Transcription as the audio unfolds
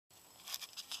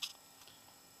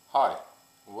Hi,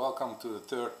 welcome to the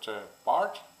third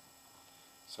part.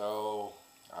 So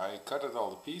I cutted all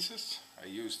the pieces. I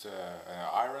used an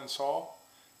iron saw,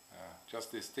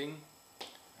 just this thing,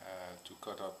 to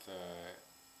cut out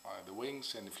the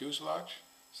wings and the fuselage.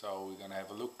 So we're gonna have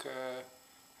a look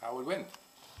how it went.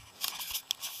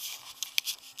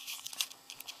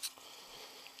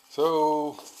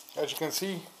 So as you can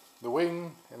see, the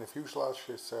wing and the fuselage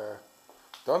is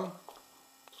done.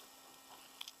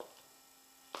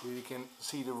 Here you can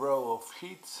see the row of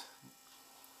sheets,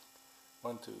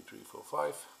 1, 2, 3, 4,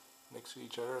 5 next to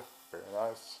each other, very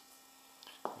nice.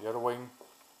 The other wing.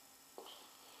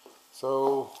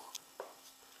 So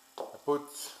I put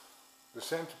the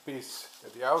centerpiece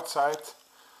at the outside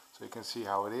so you can see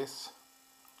how it is,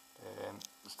 and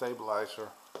the stabilizer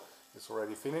is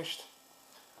already finished.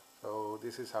 So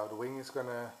this is how the wing is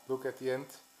gonna look at the end.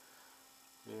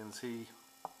 You can see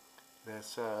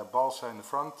there's balsa in the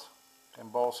front and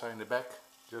balsa in the back,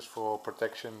 just for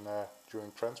protection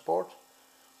during transport.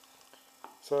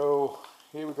 So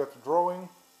here we got the drawing.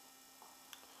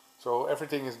 So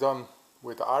everything is done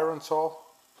with the iron saw.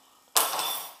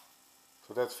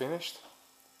 So that's finished.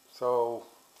 So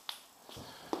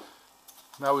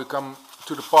now we come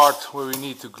to the part where we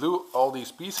need to glue all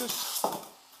these pieces. So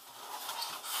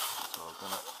I'm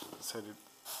gonna set it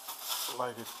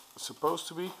like it's supposed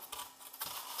to be.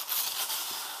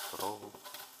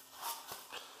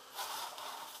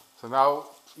 So now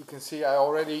you can see I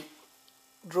already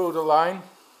drew the line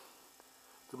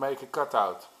to make a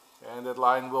cutout, and that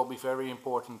line will be very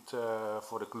important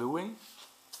for the gluing.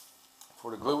 For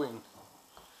the gluing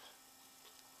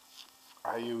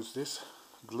I use this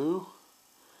glue,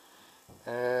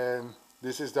 and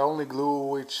this is the only glue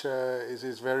which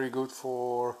is very good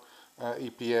for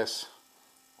EPS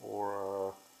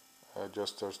or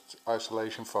just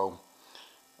isolation foam.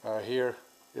 Here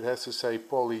it has to say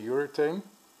polyurethane.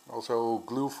 Also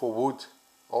glue for wood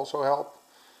also help,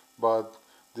 but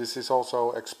this is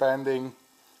also expanding,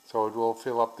 so it will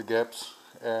fill up the gaps,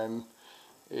 and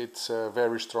it's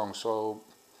very strong. So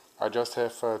I just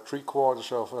have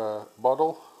 3/4 of a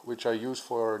bottle which I use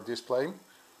for displaying.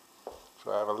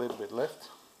 So I have a little bit left,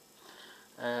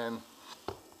 and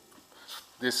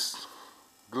this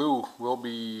glue will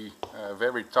be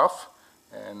very tough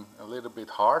and a little bit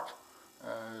hard,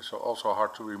 so also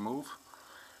hard to remove.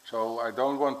 So I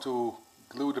don't want to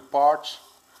glue the parts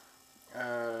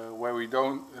where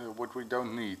what we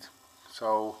don't need.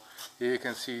 So here you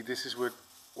can see this is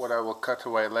what I will cut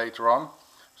away later on.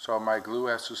 So my glue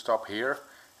has to stop here,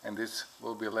 and this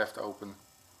will be left open.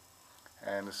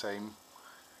 And the same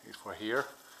is for here.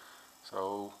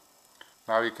 So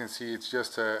now you can see it's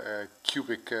just a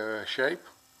cubic shape,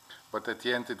 but at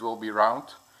the end it will be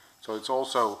round. So it's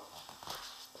also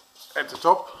at the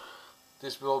top.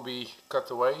 This will be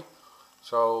cut away,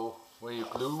 so when you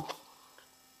glue,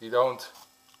 you don't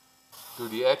do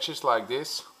the edges like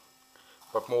this,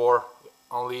 but more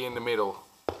only in the middle.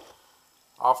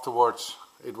 Afterwards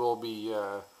it will be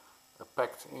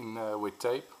packed in with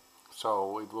tape,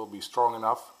 so it will be strong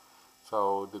enough,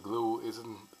 so the glue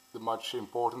isn't the much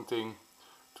important thing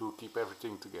to keep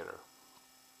everything together.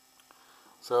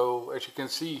 So as you can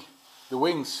see, the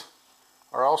wings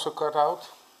are also cut out.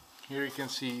 Here you can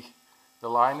see the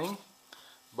lining,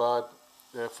 but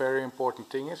the very important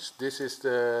thing is this is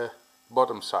the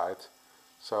bottom side.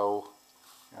 So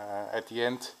at the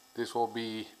end this will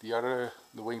be the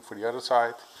wing for the other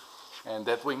side, and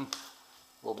that wing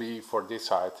will be for this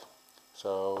side.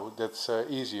 So that's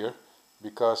easier,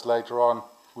 because later on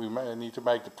we may need to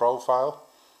make the profile,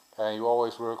 and you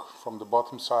always work from the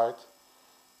bottom side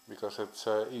because it's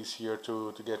easier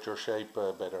to get your shape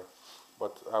better.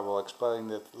 But I will explain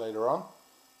that later on.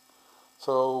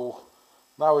 So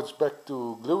now it's back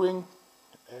to gluing,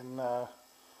 and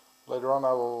later on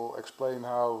I will explain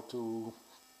how to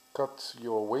cut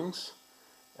your wings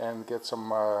and get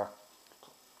some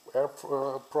air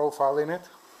profile in it.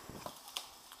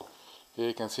 Here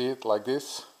you can see it like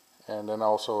this, and then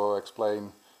also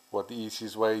explain what the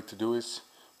easiest way to do is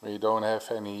when you don't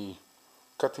have any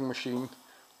cutting machine,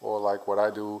 or like what I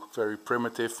do, very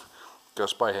primitive,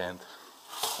 just by hand.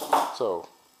 So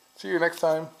see you next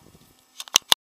time.